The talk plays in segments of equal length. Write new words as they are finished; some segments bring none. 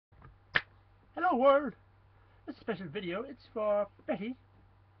Hello world! This is a special video. It's for Betty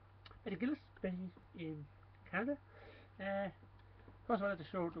Gillis, Betty in Canada. First I wanted to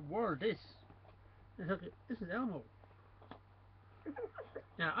show the world this. Look, this is Elmo.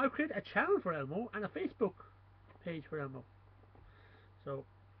 Now I've created a channel for Elmo and a Facebook page for Elmo. So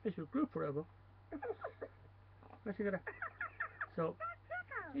Facebook group for Elmo. So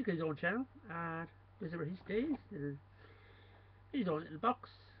he's got his own channel and this is where he stays. His own little box.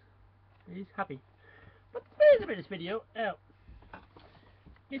 And he's happy. But the reason for this video,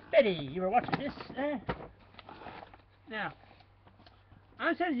 it's Betty. You were watching this. Now,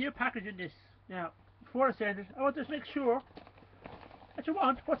 I'm sending you a package in this. Now, before I send it, I want to just make sure that you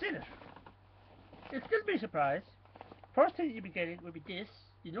want what's in it. It's going to be a surprise. First thing you'll be getting will be this.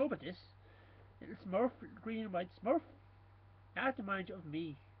 You know about this. Little Smurf, green and white Smurf. That reminds you of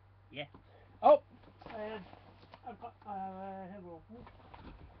me. Yeah. Oh, I've got, here we go.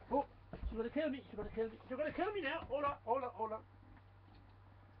 Oh, she's going to kill me. She's going to kill me. You're going to kill me now. Hold on, hold on, hold on.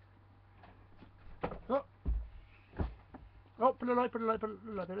 Oh. Oh, put a light, put a light, put a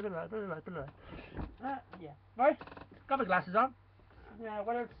light, put a light, put a light, put a light. Yeah. Right. Got my glasses on. Now,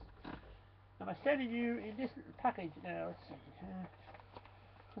 what else am I sending you in this little package now? Let's see.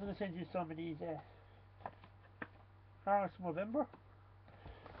 I'm going to send you some of these cards from November.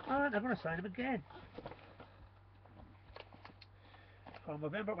 And I'm going to sign them again. From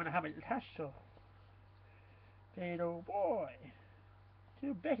November when I have a little hash, so. Potato boy.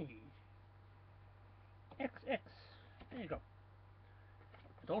 To Betty. XX. There you go.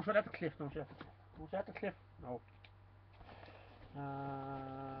 Don't shut out the cliff, don't shut out the cliff. Don't shut out the cliff. No.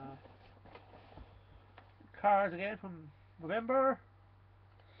 Cards again from November.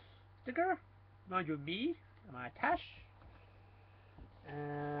 Sticker. Mind you, me. My Tash.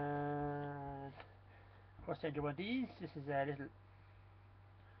 And of course, send you one of these. This is a little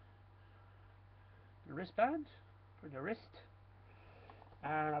wristband for your wrist.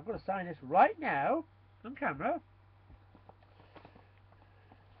 And I'm going to sign this right now on camera.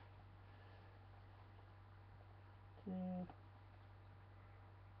 I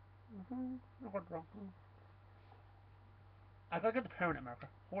got it wrong. I gotta get the permanent marker.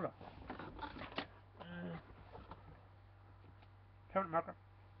 Hold on. Permanent marker.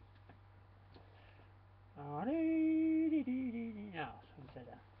 Now, so we say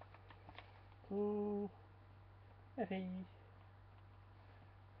that. To BEFFYS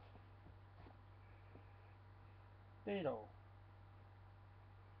Potato.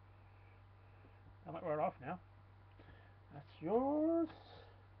 I might wear it off now. That's yours.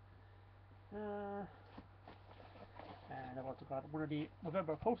 And I've also got one of the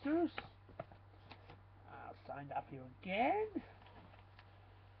November posters. I'll sign that for you again.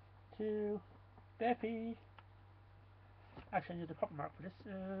 To BEFFYS. Actually, I need a proper mark for this.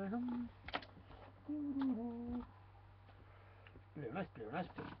 Blue, nice blue, nice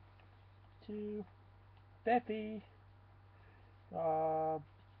blue. To BEFFYS.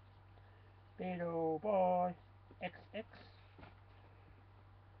 Potato boy XX.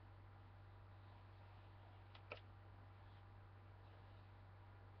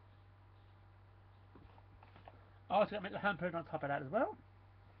 I also got to make a handprint on top of that as well.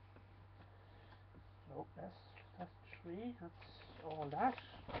 So that's three. That's all that.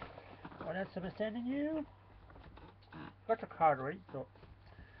 What else am I sending you? Got your card already, so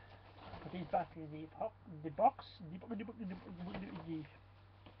put these back in the box. In the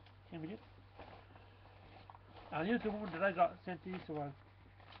thing with you. I'll use the one that I got sent to you, so I'll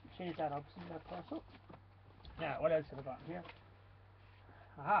change that up in that parcel. Now, what else have I got here?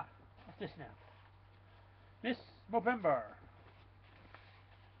 Aha! What's this now? Miss November.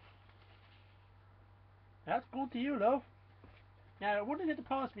 That's going to you, love. Now, I want you to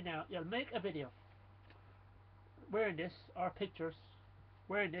promise me now, you'll make a video wearing this, or pictures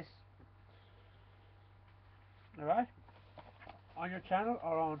wearing this, alright? On your channel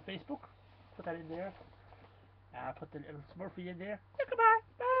or on Facebook. Put that in there. Put the little Smurfy in there. Goodbye.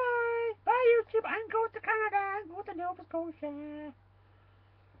 Bye. Bye, YouTube. I'm going to Canada. I'm going to Nova Scotia.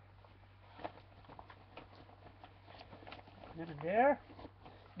 Put them in there.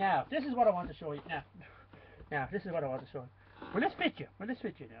 Now, this is what I want to show you. Now, this is what I want to show you. Will this fit you? Will this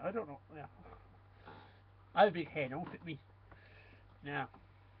fit you now? I don't know. Yeah. I have a big head. It won't fit me. Now,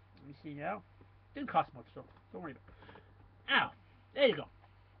 let me see now. Didn't cost much, so don't worry about it. Now, there you go.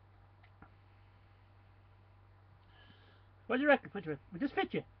 What do you reckon? What do you reckon? Will this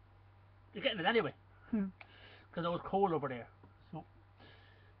fit you? You're getting it anyway. Because it was cold over there. So,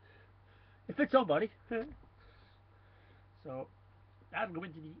 it fits somebody. So, that'll go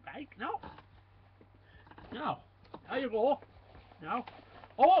into the bag. No. No. There you go. No.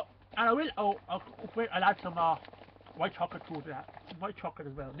 Oh, And I will, I'll add some white chocolate to that. White chocolate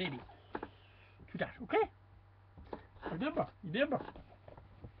as well, maybe. To that, okay? Remember.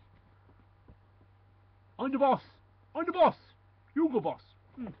 I'm the boss. You go boss.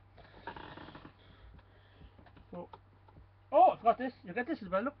 So, I forgot this. You get this as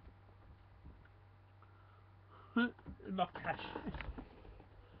well, look. Not cash.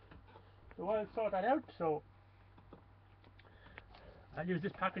 So I'll sort that out. So I'll use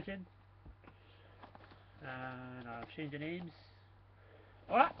this packaging, and I'll change the names.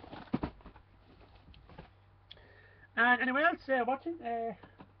 Alright. And anyone else watching? I'll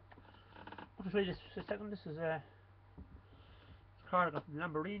show you this for a second. This is a card I got from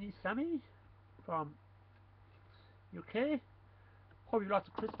Lamborghini Sammy from UK. Hope you lots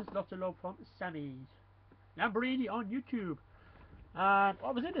of Christmas, lots of love from Sammy. Lamborghini on YouTube. And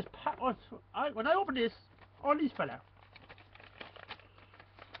what was in this pack? When I opened this, all these fell out.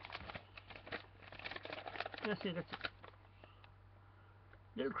 Let's see, that's it.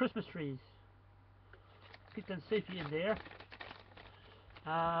 Little Christmas trees. Keep them safely in there.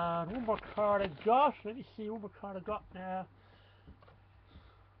 And one more card I got. Let me see, one more card I got now.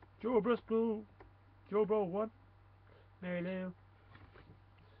 Joe Briscoe, Joe Bro 1, Mary Lou,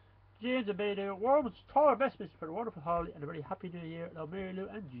 James and Mayday, warm and best wishes for a wonderful holiday and a very happy new year. Love, Mary Lou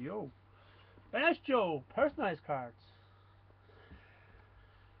and Joe. Very nice, Joe. Personalised cards.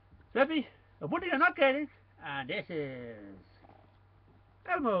 Beffy, the one thing you're not getting, and this is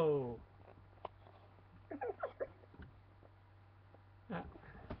ELMO.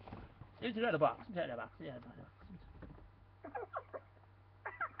 Into the other box.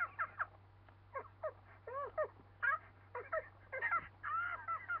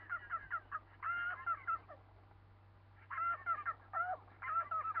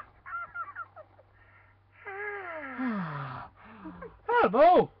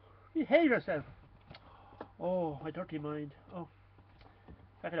 ELMO! Behave yourself. Oh, my dirty mind. Oh.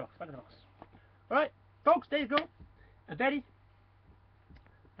 Back in the box. Alright, folks, there you go. And Betty,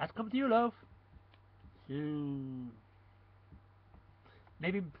 that's coming to you, love. Soon.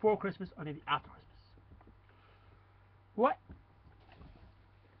 Maybe before Christmas or maybe after Christmas. What?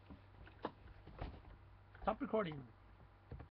 Stop recording.